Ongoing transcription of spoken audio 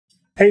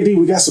Hey D,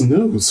 we got some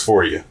news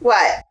for you.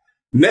 What?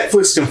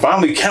 Netflix can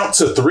finally count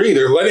to 3.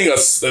 They're letting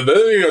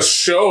a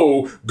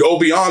show go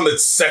beyond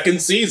its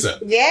second season.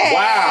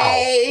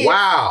 Yay!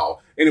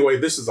 Wow. Anyway,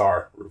 this is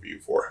our review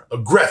for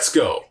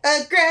Aggretsuko.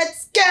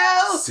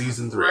 Aggretsuko!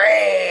 Season 3.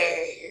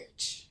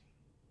 Rage.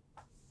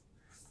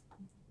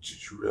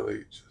 Did you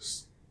really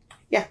just...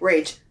 Yeah,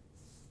 rage.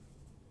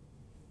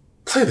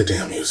 Play the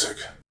damn music.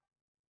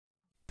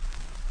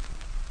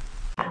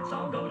 Let's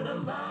all go to the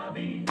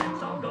lobby.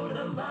 Let's all go to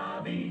the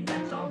lobby.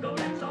 Let's all go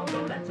to the lobby.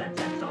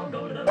 Let's all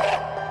go to the lobby.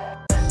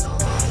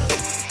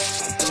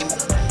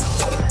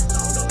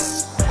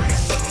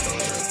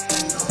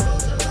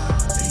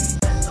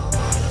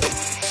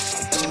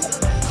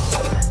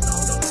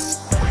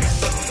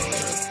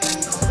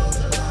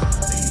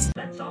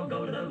 Let's all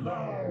go to the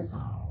lobby.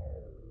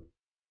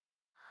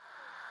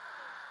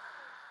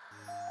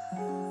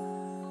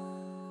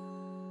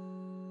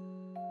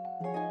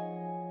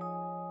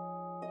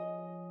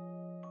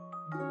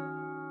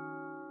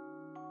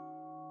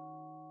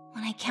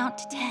 When I count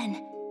to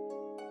 10,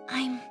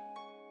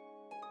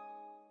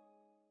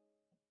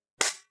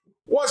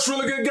 What's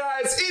really good,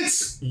 guys?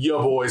 It's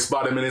your boy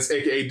Spotted Minutes,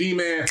 aka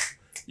D-Man.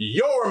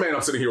 Your man.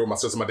 I'm sitting here with my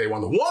sister, my day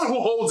one, the one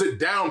who holds it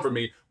down for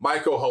me, my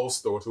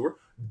co-host, Thor Tour,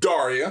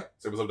 Daria.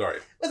 Say what's up,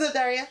 Daria. What's up,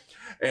 Daria?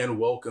 And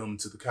welcome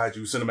to the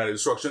Kaiju Cinematic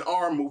Destruction,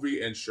 our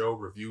movie and show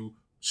review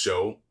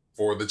show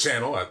for the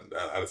channel. I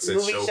said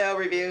movie show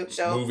review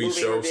show. Movie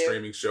show, review.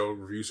 streaming show,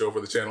 review show for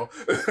the channel.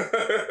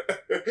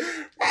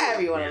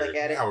 However you want to look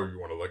at it. However you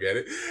want to look at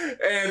it.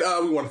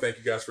 And we want to thank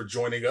you guys for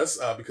joining us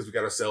because we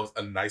got ourselves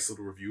a nice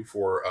little review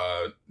for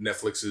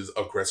Netflix's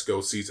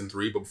Aggretsuko Season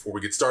 3. But before we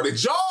get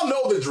started, y'all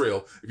know the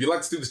drill. If you'd like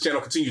to see this channel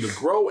continue to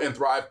grow and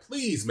thrive,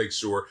 please make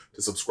sure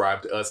to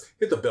subscribe to us.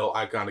 Hit the bell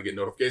icon to get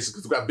notifications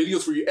because we've got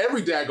videos for you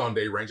every daggone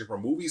day, ranging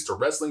from movies to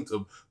wrestling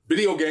to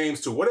video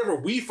games to whatever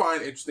we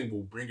find interesting.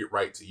 We'll bring it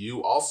right to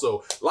you.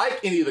 Also, like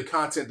any of the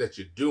content that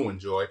you do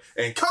enjoy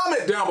and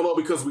comment down below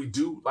because we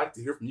do like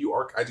to hear from you,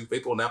 our Kaiju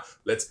faithful. Now,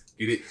 let's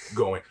get it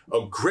going.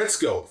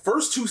 Aggretsuko,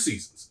 first two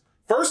seasons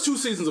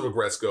of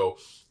Aggretsuko,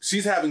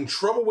 she's having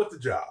trouble with the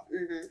job.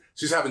 Mm-hmm.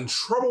 She's having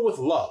trouble with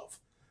love.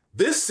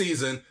 This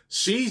season,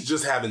 she's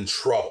just having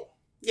trouble.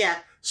 Yeah.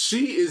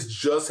 She is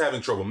just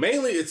having trouble.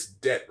 Mainly, it's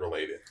debt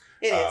related.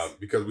 It is.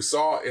 Because we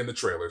saw in the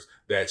trailers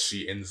that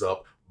she ends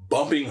up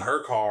bumping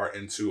her car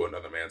into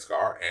another man's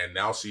car, and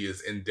now she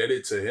is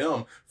indebted to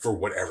him for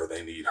whatever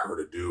they need her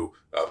to do.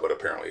 But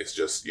apparently, it's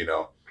just, you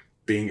know,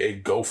 being a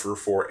gopher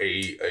for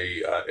a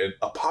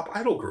pop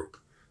idol group.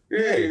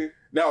 Yay.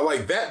 Now,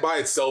 like, that by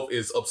itself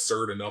is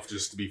absurd enough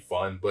just to be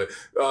fun, but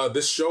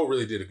this show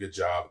really did a good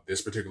job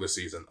this particular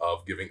season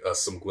of giving us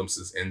some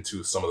glimpses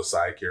into some of the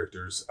side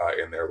characters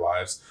in their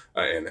lives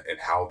and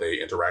how they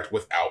interact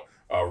without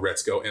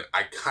Aggretsuko. And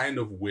I kind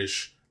of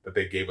wish that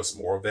they gave us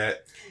more of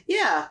that.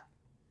 Yeah.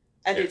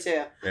 I do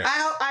too. Yeah.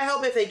 I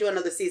hope if they do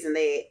another season,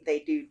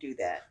 they do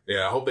that.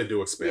 Yeah, I hope they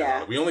do expand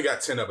on it. We only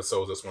got 10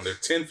 episodes this one. They're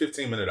 10,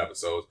 15-minute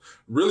episodes.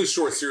 Really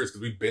short series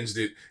because we binged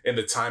it in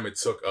the time it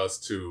took us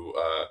to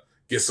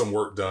get some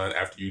work done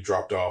after you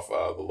dropped off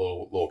the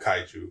little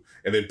kaiju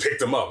and then picked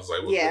them up. It was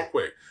like, real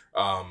quick.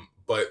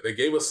 But they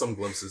gave us some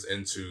glimpses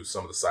into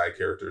some of the side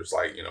characters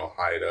like, you know,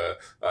 Haida,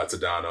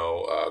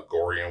 Tadano,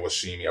 Gori, and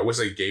Washimi. I wish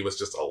they gave us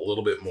just a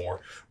little bit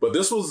more. But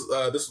this was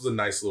a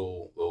nice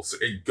little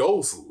it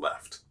goes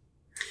left.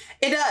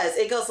 It does.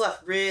 It goes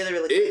left really,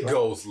 really quickly. It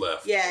goes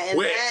left. Yeah, and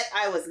quick. that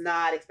I was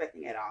not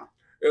expecting at all.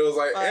 It was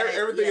like But,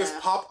 everything is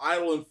pop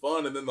idol and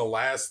fun, and then the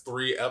last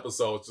 3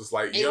 episodes just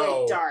like, It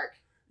went dark.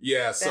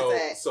 Yeah,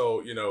 That's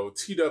so you know,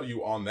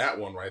 TW on that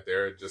one right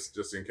there,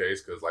 just in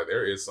case, because like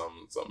there is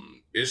some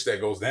ish that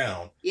goes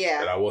down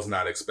that I was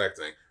not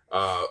expecting.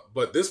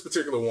 But this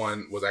particular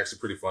one was actually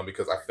pretty fun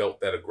because I felt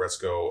that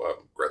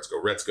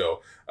Aggretsuko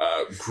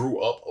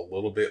grew up a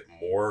little bit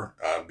more,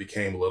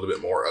 became a little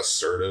bit more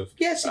assertive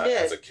Yeah, she did.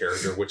 as a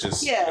character, which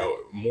is you know,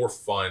 more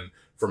fun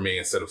for me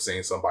instead of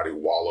seeing somebody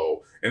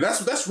wallow. And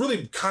that's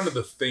really kind of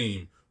the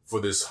theme for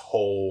this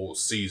whole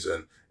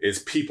season is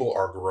people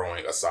are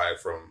growing aside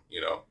from, you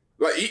know,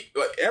 like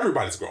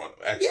everybody's growing,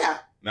 actually. Yeah.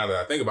 Now that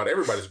I think about it,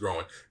 everybody's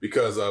growing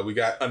because we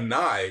got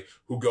Anai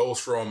who goes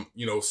from,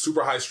 you know,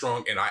 super high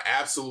strung, and I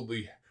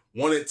absolutely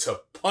wanted to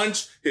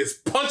punch his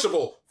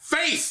punchable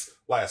face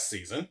last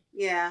season.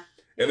 Yeah.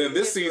 And then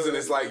this season,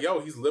 it's like, yo,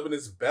 he's living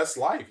his best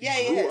life.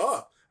 He grew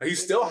up.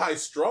 He's still high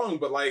strung,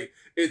 but like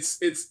it's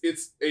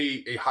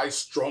a high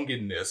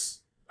strunginess.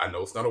 I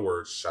know it's not a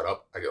word. Shut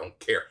up. I don't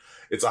care.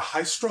 It's a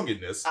high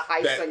strunginess.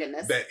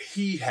 That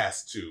he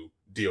has to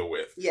deal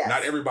with. Yes.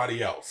 Not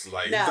everybody else.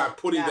 Like he's not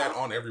putting that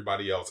on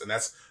everybody else. And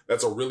that's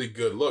a really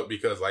good look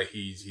because like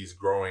he's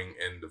growing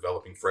and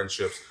developing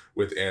friendships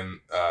within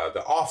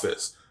the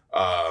office.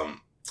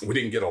 We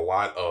didn't get a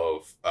lot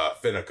of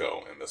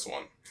Finako in this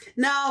one.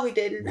 No, we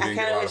didn't. I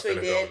kind of wish we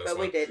did, but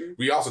we didn't.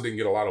 We also didn't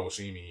get a lot of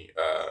Washimi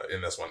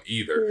in this one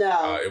either.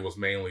 No. It was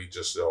mainly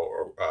just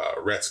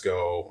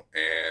Aggretsuko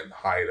and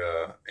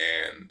Haida,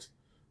 and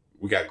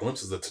we got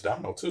glimpses of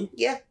Tadano too.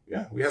 Yeah.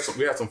 Yeah, we had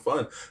some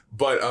fun.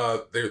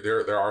 But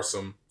there are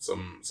some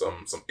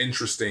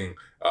interesting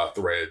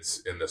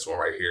threads in this one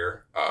right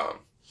here.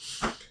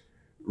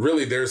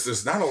 Really,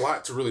 there's not a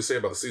lot to really say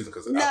about the season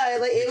because of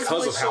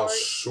how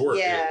short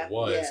it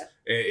was,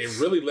 and it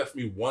really left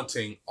me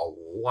wanting a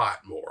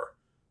lot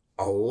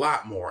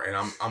more,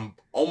 and I'm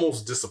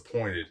almost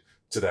disappointed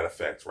to that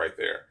effect right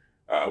there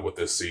with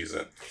this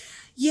season.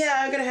 Yeah,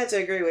 I'm gonna have to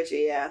agree with you.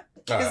 Yeah,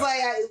 because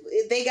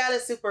they got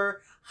us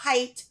super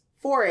hyped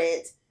for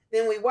it.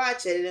 Then we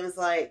watch it, and it was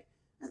like,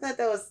 I thought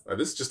that was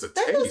this is just a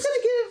that taste. was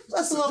gonna give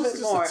us a little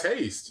bit more. A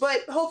taste.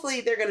 But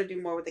hopefully, they're gonna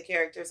do more with the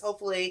characters.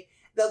 Hopefully,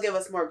 they'll give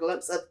us more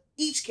glimpse of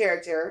each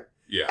character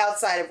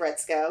outside of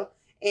Aggretsuko.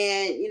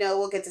 And,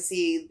 we'll get to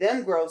see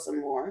them grow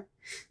some more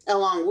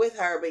along with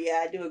her. But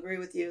yeah, I do agree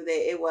with you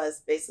that it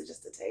was basically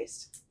just a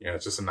taste. Yeah,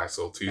 it's just a nice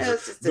little teaser.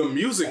 The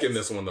music in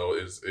this one, though,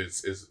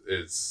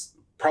 is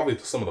probably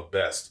some of the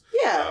best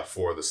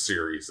for the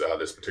series,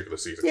 this particular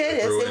season. Yeah,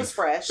 it is. It was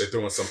fresh. They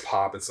threw in some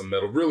pop and some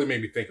metal. Really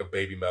made me think of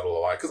Baby Metal a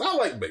lot because I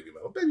like Baby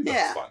Metal. Baby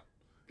Metal's fun.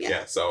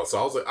 Yeah, so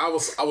I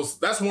was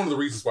that's one of the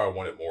reasons why I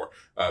wanted more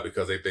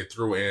because they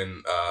threw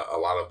in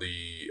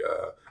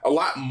a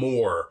lot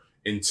more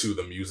into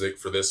the music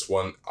for this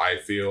one, I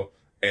feel.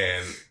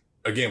 And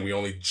again, we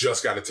only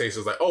just got a taste.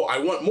 It's like, oh, I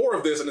want more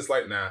of this, and it's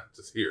like, nah,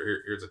 just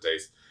here's a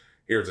taste.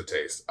 Here's a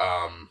taste.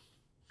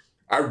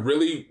 I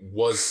really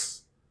was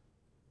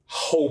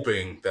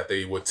hoping that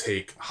they would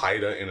take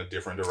Haida in a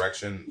different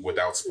direction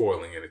without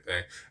spoiling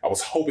anything. I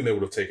was hoping they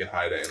would have taken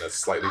Haida in a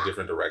slightly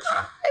different direction.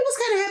 I was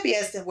kind of happy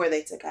as to where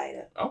they took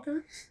Haida. Okay.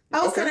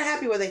 I was kind of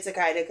happy where they took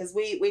Haida because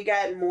we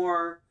got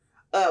more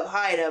of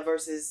Haida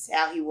versus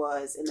how he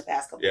was in the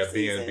past couple of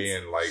seasons. Yeah,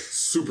 being like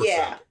super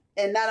simp.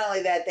 And not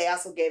only that, they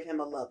also gave him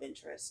a love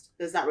interest.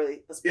 It's not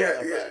really a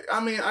spoiler. Yeah. I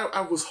mean,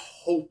 I was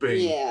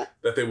hoping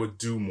that they would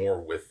do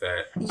more with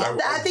that. Yeah,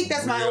 I think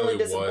that's my only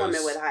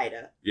disappointment with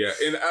Haida. Yeah,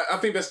 and I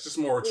think that's just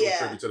more to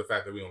attribute to the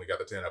fact that we only got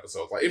the 10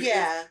 episodes. Like,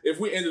 if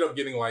we ended up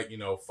getting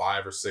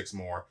 5 or 6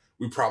 more,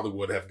 we probably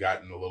would have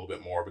gotten a little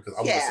bit more because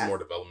I wanted some more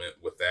development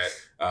with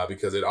that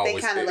because it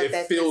always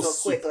it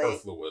feels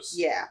superfluous.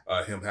 Yeah,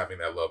 him having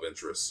that love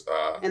interest.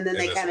 And then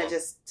they kind of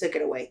just took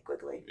it away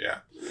quickly. Yeah,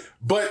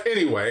 but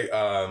anyway,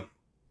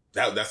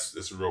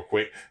 that's real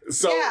quick.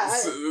 So,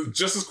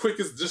 just as quick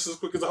as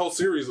the whole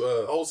series,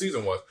 whole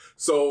season was.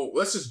 So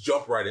let's just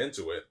jump right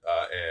into it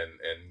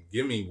and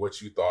give me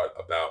what you thought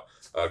about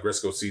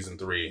Aggretsuko season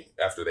 3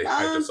 after they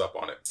hyped us up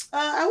on it.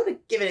 I would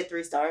have given it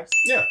 3 stars.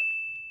 Yeah.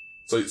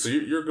 So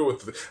you're good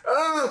with 3.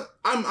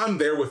 I'm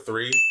there with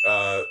 3.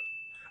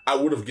 I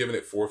would have given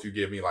it 4 if you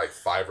gave me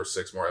 5 or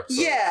 6 more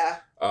episodes. Yeah.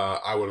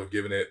 I would have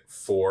given it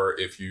 4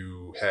 if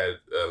you had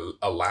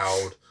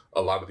allowed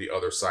a lot of the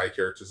other side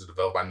characters to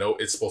develop. I know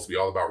it's supposed to be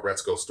all about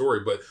Aggretsuko's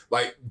story, but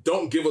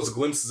don't give us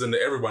glimpses into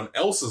everyone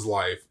else's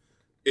life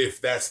if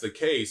that's the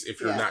case,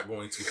 if you're not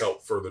going to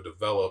help further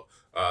develop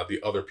the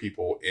other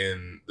people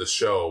in the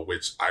show,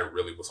 which I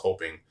really was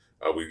hoping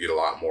we get a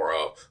lot more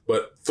of.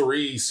 But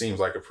 3 seems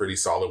like a pretty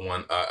solid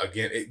one.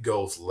 Again, it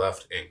goes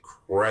left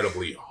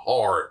incredibly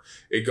hard.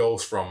 It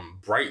goes from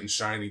bright and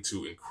shiny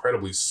to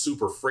incredibly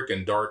super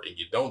freaking dark, and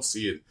you don't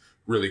see it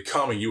really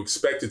coming. You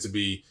expect it to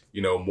be,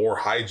 more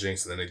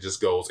hijinks, and then it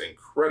just goes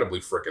incredibly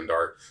freaking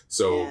dark.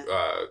 So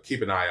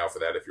keep an eye out for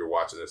that if you're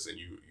watching this and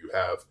you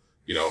have,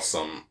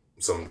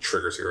 some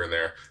triggers here and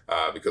there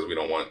because we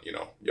don't want,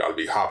 y'all to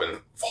be hopping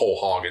whole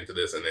hog into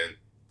this and then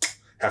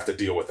have to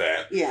deal with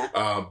that. Yeah.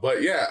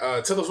 But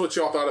yeah, tell us what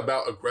y'all thought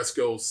about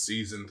Aggretsuko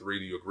season 3.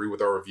 Do you agree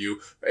with our review?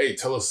 Hey,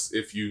 tell us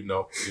if you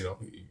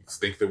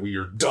think that we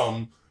are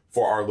dumb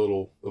for our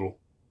little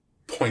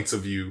points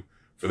of view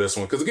for this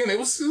one. Because again, it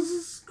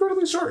was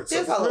incredibly short.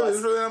 So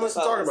there's really not much to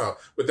talk about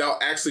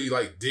without actually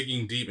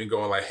digging deep and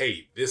going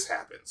hey, this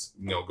happens.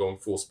 Going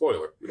full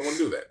spoiler. We don't want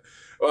to do that.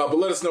 But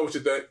let us know what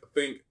you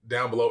think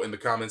down below in the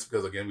comments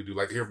because, again, we do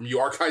like to hear from you,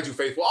 our Kaiju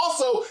faithful.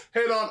 Also,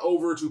 head on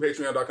over to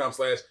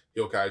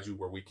patreon.com/HEELKAIJU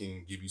where we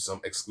can give you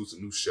some exclusive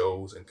new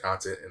shows and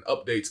content and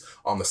updates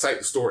on the site,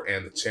 the store,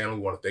 and the channel.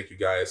 We want to thank you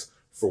guys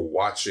for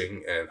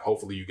watching, and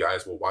hopefully you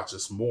guys will watch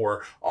us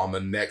more on the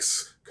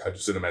next Kaiju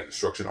Cinematic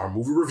Destruction, our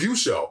movie review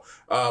show.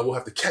 We'll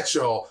have to catch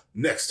y'all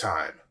next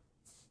time.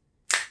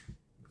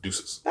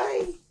 Deuces.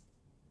 Bye.